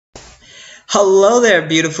Hello there,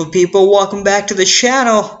 beautiful people. Welcome back to the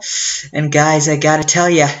channel. And guys, I gotta tell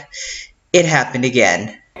ya, it happened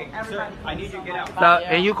again. Sir, I need you to get out. So,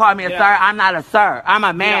 and you call me a sir? I'm not a sir. I'm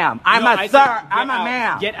a ma'am. I'm a sir. I'm a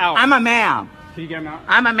ma'am. Get out. I'm a ma'am. Can you get him out?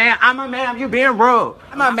 I'm a ma'am. I'm a ma'am. You being rude.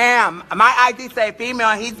 I'm a ma'am. My ID say female.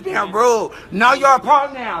 And he's being rude. Know your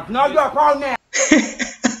pronouns. Know your pronouns.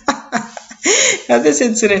 Now this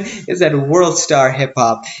incident is at World Star Hip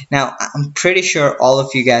Hop. Now I'm pretty sure all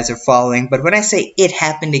of you guys are following, but when I say it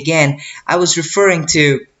happened again, I was referring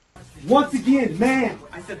to... Once again, ma'am.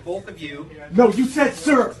 I said both of you. No, you said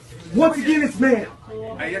sir. Once again, it's ma'am.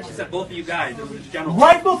 I actually said both of you guys. It was just general.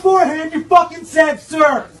 Right beforehand, you fucking said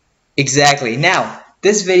sir. Exactly. Now,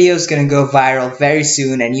 this video is gonna go viral very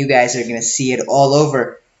soon and you guys are gonna see it all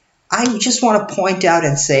over. I just want to point out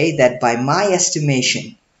and say that by my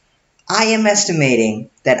estimation, I am estimating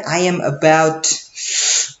that I am about,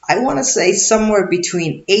 I want to say somewhere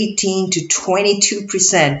between 18 to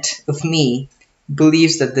 22% of me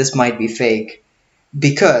believes that this might be fake.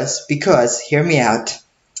 Because, hear me out.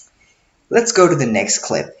 Let's go to the next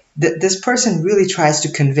clip. This person really tries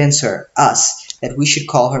to convince us, that we should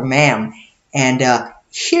call her ma'am. And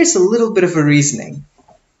here's a little bit of a reasoning.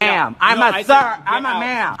 Ma'am. I'm a sir. I'm a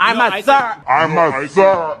ma'am. I'm a sir. I'm a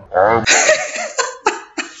sir.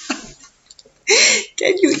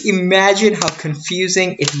 Can you imagine how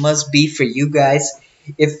confusing it must be for you guys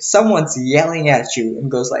if someone's yelling at you and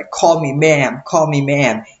goes like, call me ma'am,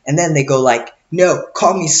 and then they go like, no,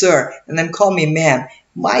 call me sir, and then call me ma'am.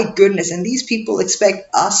 My goodness, and these people expect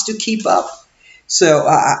us to keep up. So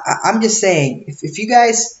I'm just saying, if you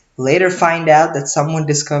guys later find out that someone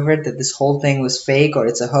discovered that this whole thing was fake or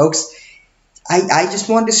it's a hoax, I just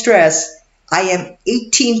want to stress, I am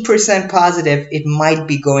 18% positive it might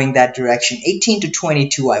be going that direction. 18 to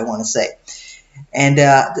 22, I want to say. And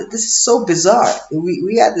this is so bizarre.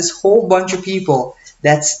 We got this whole bunch of people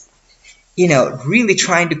that's, you know, really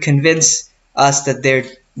trying to convince us that they're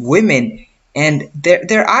women, and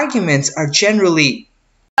their arguments are generally...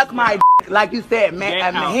 Suck my dick, like you said,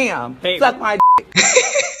 man, him. Hey. Suck my dick.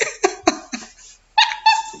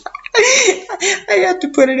 I had to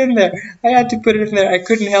put it in there. I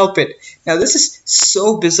couldn't help it. Now this is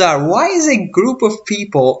so bizarre. Why is a group of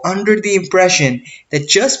people under the impression that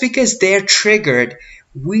just because they're triggered,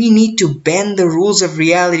 we need to bend the rules of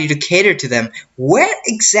reality to cater to them? Where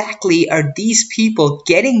exactly are these people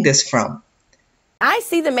getting this from? I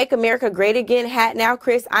see the Make America Great Again hat now,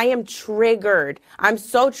 Chris. I am triggered. I'm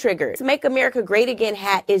so triggered. The Make America Great Again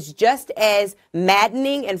hat is just as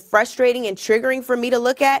maddening and frustrating and triggering for me to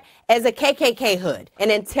look at as a KKK hood.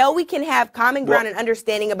 And until we can have common ground and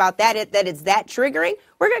understanding about that, that it's that triggering,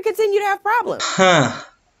 we're going to continue to have problems.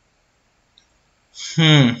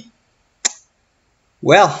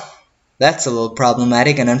 Well, that's a little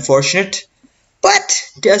problematic and unfortunate, but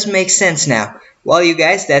does make sense now. Well, you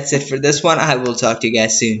guys, that's it for this one. I will talk to you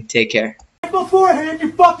guys soon. Take care. Right beforehand,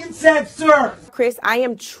 you fucking said sir. Chris, I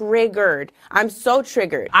am triggered. I'm so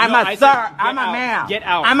triggered. I'm a sir. I'm a ma'am. Get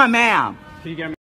out. I'm a ma'am. Can you get him out?